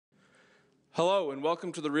Hello and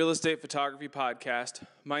welcome to the Real Estate Photography Podcast.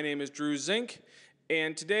 My name is Drew Zink,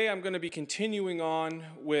 and today I'm going to be continuing on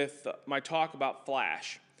with my talk about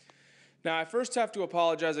flash. Now, I first have to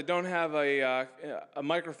apologize. I don't have a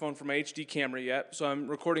microphone for my HD camera yet, so I'm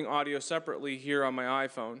recording audio separately here on my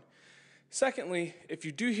iPhone. Secondly, if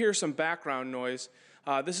you do hear some background noise,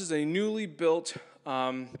 this is a newly built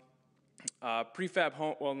prefab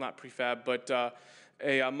home, well, not prefab, but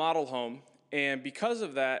a model home, and because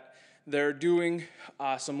of that, they're doing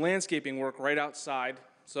some landscaping work right outside,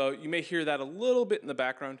 so you may hear that a little bit in the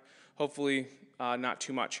background, hopefully not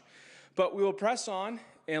too much. But we will press on,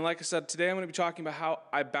 and like I said, today I'm going to be talking about how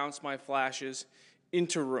I bounce my flashes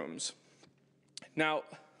into rooms. Now,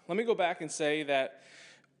 let me go back and say that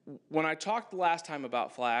when I talked the last time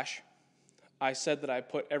about flash, I said that I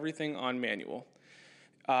put everything on manual.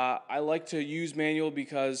 I like to use manual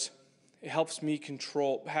because it helps me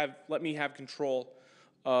let me have control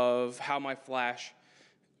of how my flash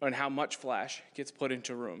and how much flash gets put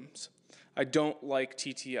into rooms. I don't like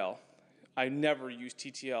TTL. I never use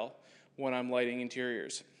TTL when I'm lighting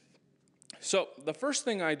interiors. So the first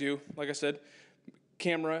thing I do, like I said,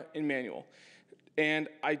 camera and manual. And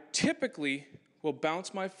I typically will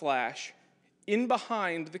bounce my flash in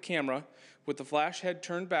behind the camera with the flash head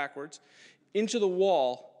turned backwards into the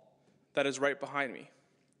wall that is right behind me.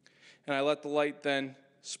 And I let the light then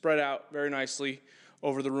spread out very nicely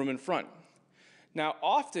over the room in front. Now,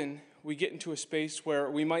 often we get into a space where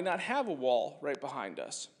we might not have a wall right behind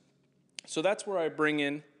us. So that's where I bring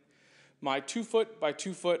in my 2 foot by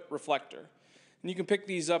 2 foot reflector. And you can pick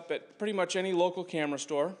these up at pretty much any local camera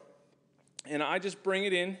store. And I just bring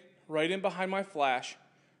it in right in behind my flash,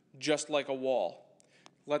 just like a wall.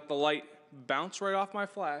 Let the light bounce right off my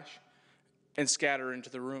flash and scatter into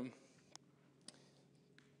the room.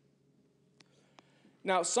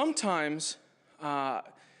 Now, sometimes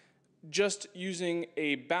just using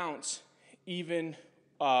a bounce, even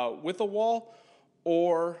with a wall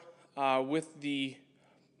or with the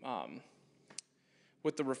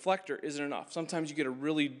reflector, isn't enough. Sometimes you get a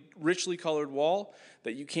really richly colored wall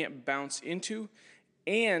that you can't bounce into,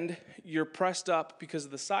 and you're pressed up because of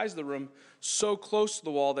the size of the room so close to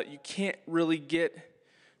the wall that you can't really get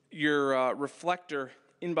your reflector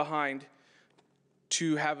in behind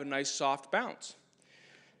to have a nice soft bounce.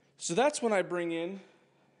 So that's when I bring in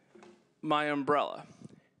my umbrella.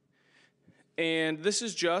 And this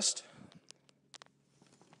is just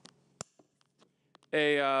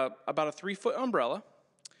about a 3 foot umbrella.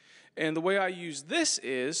 And the way I use this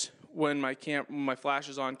is when my flash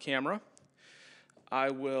is on camera,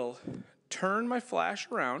 I will turn my flash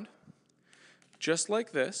around just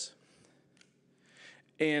like this.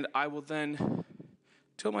 And I will then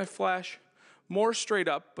tilt my flash more straight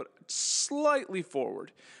up, but slightly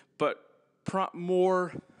forward, but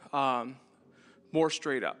more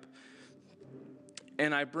straight up.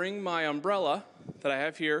 And I bring my umbrella that I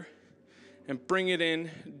have here and bring it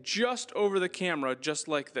in just over the camera, just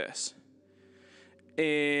like this.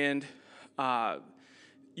 And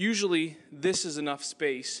usually this is enough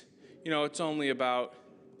space. You know, it's only about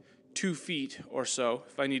 2 feet or so.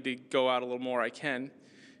 If I need to go out a little more, I can.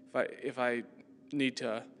 If I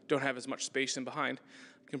don't have as much space in behind,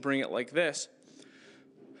 I can bring it like this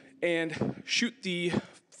and shoot the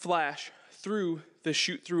flash through the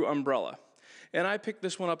shoot-through umbrella. And I picked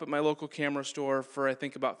this one up at my local camera store for, I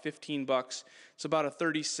think, about 15 bucks. It's about a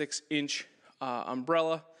 36-inch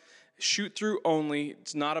umbrella. Shoot-through only.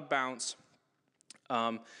 It's not a bounce.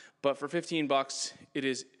 But for 15 bucks, it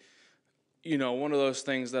is, one of those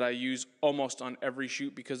things that I use almost on every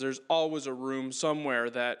shoot because there's always a room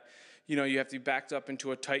somewhere that, you have to be backed up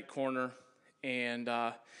into a tight corner and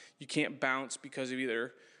you can't bounce because of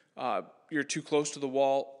either you're too close to the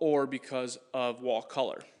wall or because of wall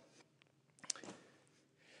color.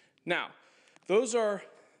 Now, those are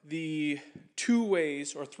the 2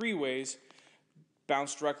 ways or 3 ways: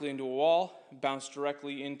 bounce directly into a wall, bounce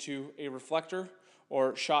directly into a reflector,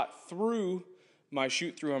 or shot through my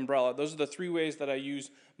shoot-through umbrella. Those are the 3 ways that I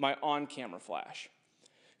use my on-camera flash.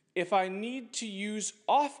 If I need to use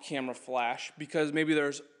off-camera flash because maybe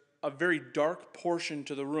there's a very dark portion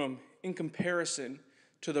to the room in comparison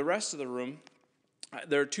to the rest of the room,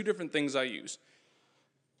 there are 2 different things I use.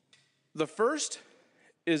 The first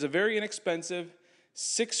is a very inexpensive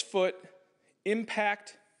 6 foot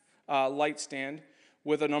impact light stand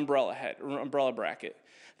with an umbrella head or umbrella bracket.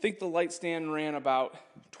 I think the light stand ran about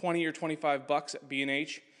 20 or 25 bucks at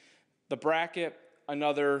B&H. The bracket,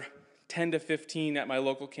 another 10 to 15 at my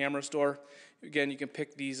local camera store. Again, you can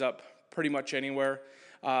pick these up pretty much anywhere.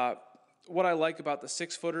 What I like about the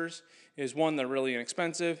 6 footers is, one, they're really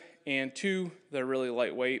inexpensive, and 2, they're really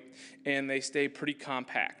lightweight, and they stay pretty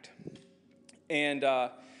compact. And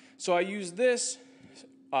so I use this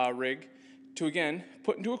rig to, again,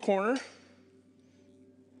 put into a corner,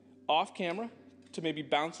 off camera, to maybe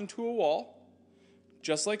bounce into a wall,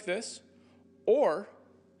 just like this, or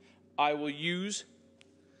I will use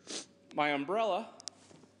my umbrella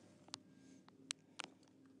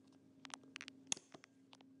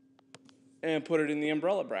and put it in the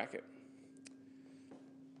umbrella bracket.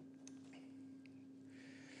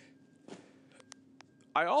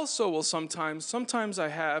 I also will sometimes I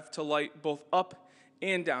have to light both up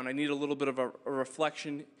and down. I need a little bit of a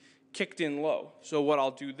reflection kicked in low. So what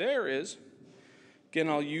I'll do there is, again,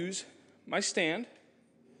 I'll use my stand,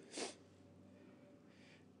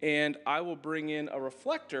 and I will bring in a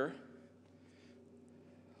reflector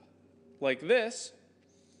like this,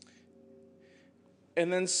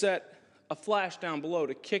 and then set a flash down below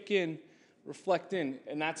to kick in, reflect in,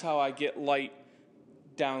 and that's how I get light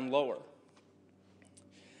down lower.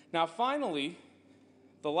 Now finally,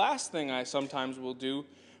 the last thing I sometimes will do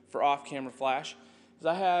for off-camera flash is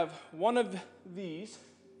I have one of these.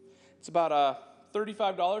 It's about a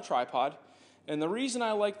 $35 tripod, and the reason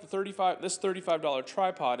I like this $35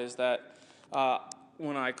 tripod is that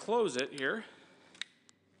when I close it here,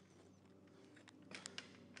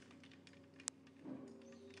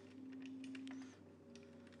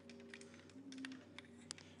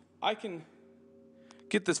 I can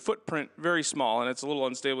get this footprint very small, and it's a little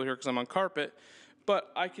unstable here because I'm on carpet,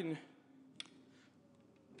 but I can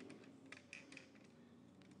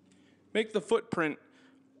make the footprint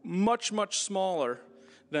much, much smaller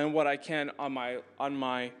than what I can on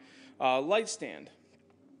my light stand.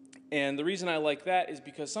 And the reason I like that is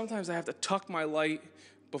because sometimes I have to tuck my light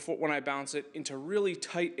when I bounce it into really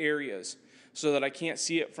tight areas so that I can't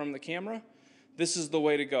see it from the camera. This is the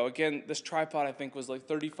way to go. Again, this tripod I think was like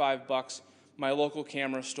 35 bucks. My local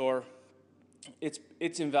camera store, it's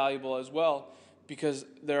invaluable as well, because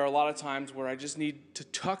there are a lot of times where I just need to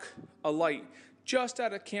tuck a light just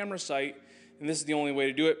at a camera site, and this is the only way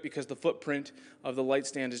to do it because the footprint of the light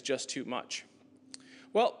stand is just too much.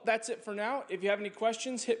 Well, that's it for now. If you have any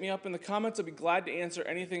questions, hit me up in the comments. I'll be glad to answer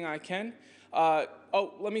anything I can.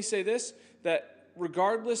 Oh, let me say this, that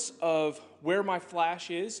regardless of where my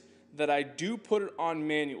flash is, that I do put it on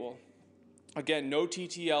manual. Again, no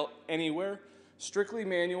TTL anywhere, strictly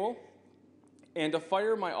manual. And to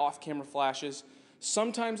fire my off-camera flashes,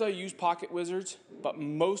 sometimes I use Pocket Wizards, but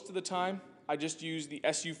most of the time I just use the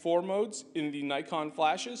SU4 modes in the Nikon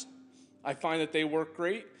flashes. I find that they work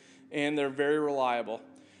great and they're very reliable.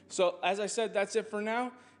 So as I said, that's it for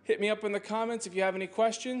now. Hit me up in the comments if you have any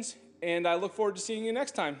questions, and I look forward to seeing you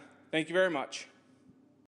next time. Thank you very much.